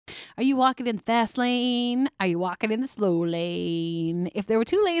Are you walking in the fast lane? Are you walking in the slow lane? If there were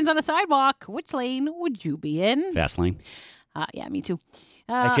 2 lanes on a sidewalk, which lane would you be in? Fast lane. Yeah, me too.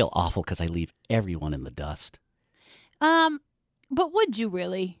 I feel awful because I leave everyone in the dust. But would you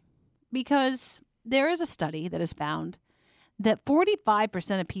really? Because there is a study that has found that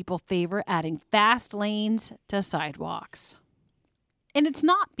 45% of people favor adding fast lanes to sidewalks. And it's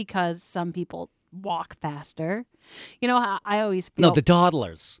not because some people walk faster. You know how I always feel... No, the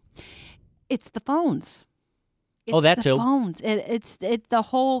dawdlers. It's the phones. It's that too. Phones. It's the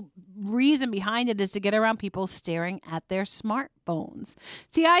whole reason behind it is to get around people staring at their smartphones.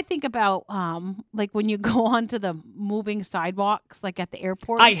 See, I think about like when you go onto the moving sidewalks, like at the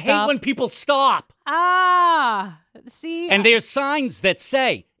airport. I hate when people stop. See, and there's signs that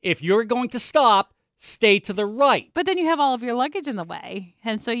say if you're going to stop, stay to the right. But then you have all of your luggage in the way,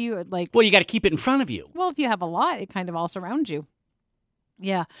 and so you would like. Well, you got to keep it in front of you. Well, if you have a lot, it kind of all surrounds you.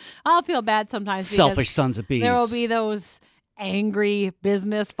 Yeah, I'll feel bad sometimes. Selfish sons of bees. There will be those angry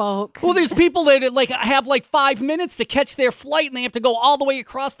business folk. Well, there's people that like have like 5 minutes to catch their flight, and they have to go all the way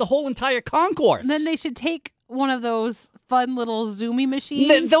across the whole entire concourse. And then they should take one of those fun little Zoomy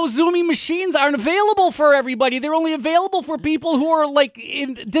machines. Those Zoomy machines aren't available for everybody. They're only available for people who are like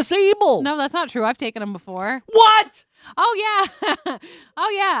disabled. No, that's not true. I've taken them before. What? Oh yeah, oh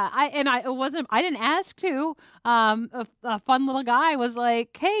yeah. I didn't ask to. A fun little guy was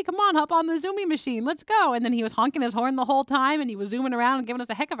like, "Hey, come on, hop on the Zoomy machine, let's go." And then he was honking his horn the whole time, and he was zooming around and giving us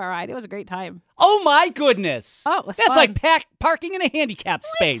a heck of a ride. It was a great time. Oh my goodness! Oh, it was That's fun. like parking in a handicapped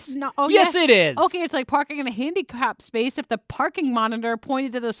space. Yes, it is. Okay, it's like parking in a handicapped space if the parking monitor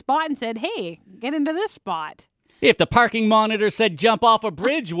pointed to the spot and said, "Hey, get into this spot." If the parking monitor said jump off a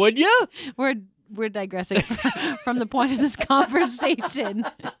bridge, would you? We're digressing from the point of this conversation.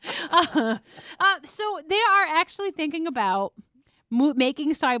 So they are actually thinking about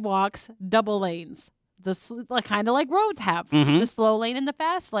making sidewalks double lanes, kind of like roads have, the slow lane and the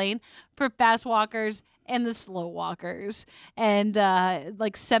fast lane for fast walkers and the slow walkers. And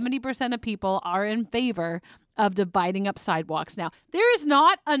like 70% of people are in favor of dividing up sidewalks. Now, there is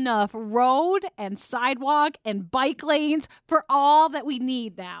not enough road and sidewalk and bike lanes for all that we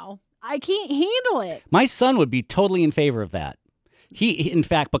need now. I can't handle it. My son would be totally in favor of that. He in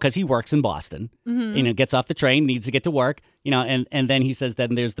fact, because he works in Boston, gets off the train, needs to get to work, and then he says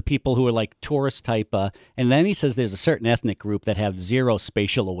then there's the people who are like tourist type, and then he says there's a certain ethnic group that have zero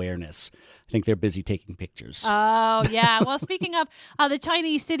spatial awareness. I think they're busy taking pictures. Oh, yeah. Well, speaking of, the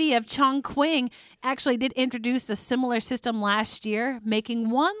Chinese city of Chongqing actually did introduce a similar system last year,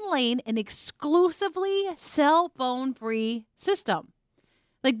 making one lane an exclusively cell phone-free system.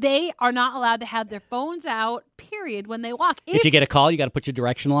 Like, they are not allowed to have their phones out, period, when they walk. If you get a call, you got to put your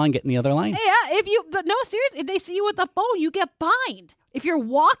directional on, get in the other lane. Yeah, but no, seriously, if they see you with a phone, you get fined. If you're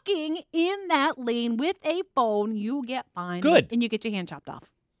walking in that lane with a phone, you get fined. Good. And you get your hand chopped off.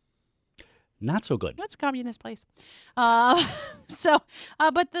 Not so good. That's a communist place. But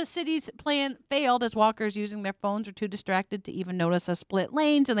the city's plan failed as walkers using their phones were too distracted to even notice a split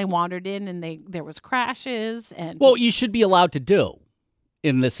lanes, and they wandered in, and there was crashes. And well, you should be allowed to do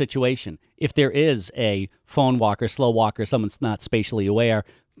in this situation. If there is a phone walker, slow walker, someone's not spatially aware,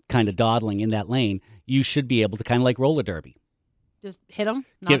 kind of dawdling in that lane, you should be able to kind of like roller derby. Just hit them.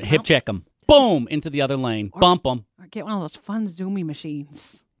 Hip check them. Boom! Into the other lane. Bump them. Or get one of those fun Zoomy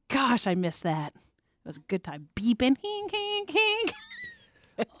machines. Gosh, I miss that. It was a good time. Beeping. Hing, hing, hing.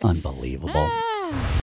 Unbelievable.